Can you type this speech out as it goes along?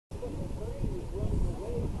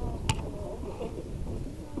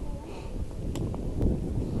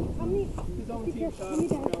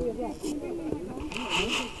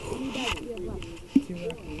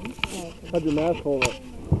How'd your mask hold up?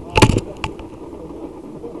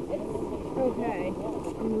 Okay.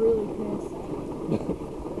 I'm really pissed.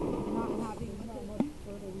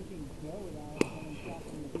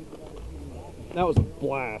 That was a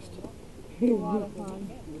blast. A lot of fun.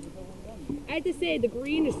 I have to say, the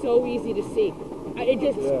green is so easy to see. It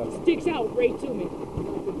just sticks out right to me.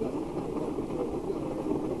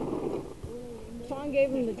 Sean gave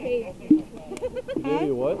him the tape. Gave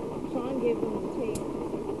you what? Sean gave him the tape.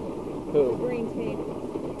 Who? The green tape.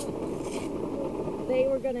 They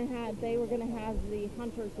were gonna have the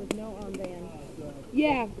hunters with no armband.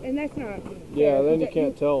 Yeah, and that's not. Yeah, then you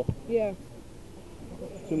can't tell. Yeah.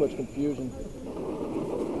 Too much confusion.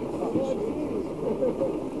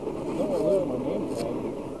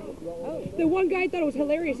 The one guy thought it was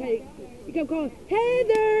hilarious. He kept going,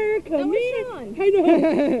 Heather, come here. Sean. I know.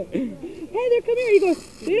 Heather, come here. He goes,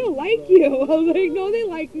 they don't like you. I was like, no, they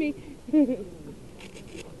like me.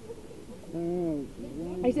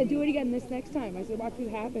 I said, do it again this next time. I said, watch what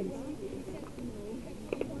happens.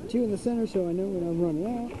 Two in the center, so I know when I'm running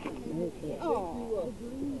out. Oh.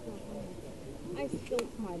 I spilt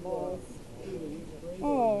my balls.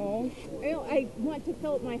 Oh. I went to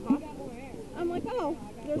fill up my hot. I'm like, oh,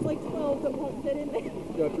 there's like 12 that won't fit in there.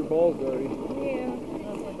 You got your balls dirty. Yeah.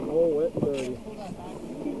 All wet and dirty.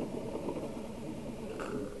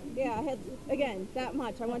 Yeah, I had, again, that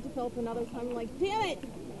much. I went to fill up another time. I'm like, damn it.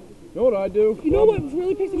 You know what I do? You know what's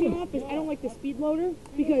really pissing me off is I don't like the speed loader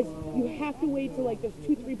because you have to wait till like there's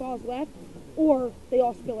 2-3 balls left or they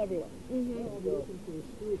all spill everywhere.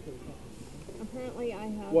 Apparently I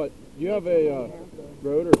have. What? You have a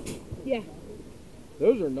rotor? Yeah.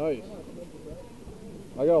 Those are nice.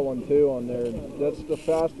 I got one too on there. That's the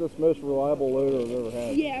fastest, most reliable loader I've ever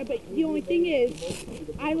had. Yeah, but the only thing is,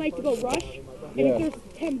 I like to go rush, and if there's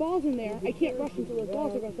 10 balls in there, I can't rush until those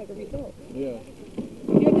balls are going to start to refill. Yeah.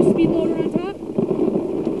 You have the speed loader on top?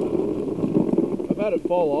 I've had it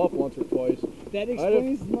fall off once or twice. That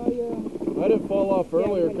explains my. I had it fall off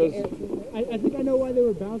earlier because I think I know why they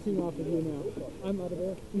were bouncing off of you now. I'm out of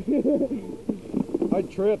there. I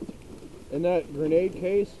tripped in that grenade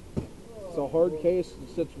case. It's a hard case that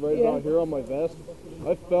sits right about here on my vest.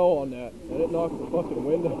 I fell on that and it knocked the fucking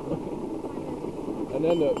window. And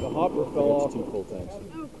then the hopper fell off. 2 full tanks.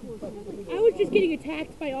 I was just getting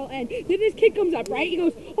attacked by all ends. Then this kid comes up, right? He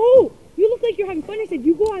goes, oh, you look like you're having fun. I said,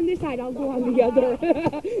 you go on this side, I'll go on the other.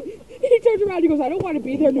 He turns around, he goes, I don't want to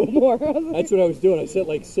be there no more. That's what I was doing. I set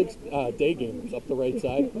like 6 day gamers up the right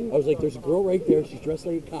side. I was like, there's a girl right there. She's dressed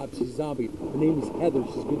like a cop. She's a zombie. Her name is Heather.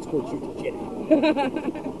 She's a good sport. Shoot the shit out.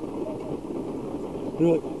 They're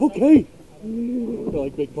like, okay. They're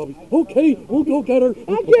like big puppies. Okay, we'll go get her.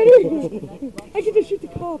 I'll get her. I get to shoot the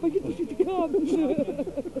cop.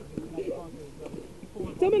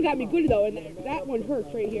 Someone got me good though, and that one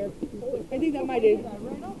hurts right here. I think that might have.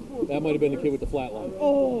 That might have been the kid with the flat line.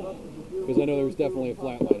 Oh. Because I know there was definitely a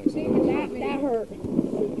flat line. That hurt.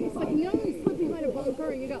 It's like, you know when you slip behind a bunker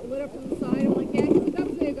and you got lit up from the side? I'm like, yeah, because that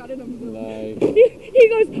was the day I got in them. Nice. He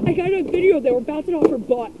goes, I got a video, they were bouncing off her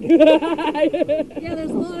butt. Yeah,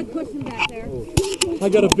 there's a lot of cushion back there. I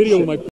got a video of my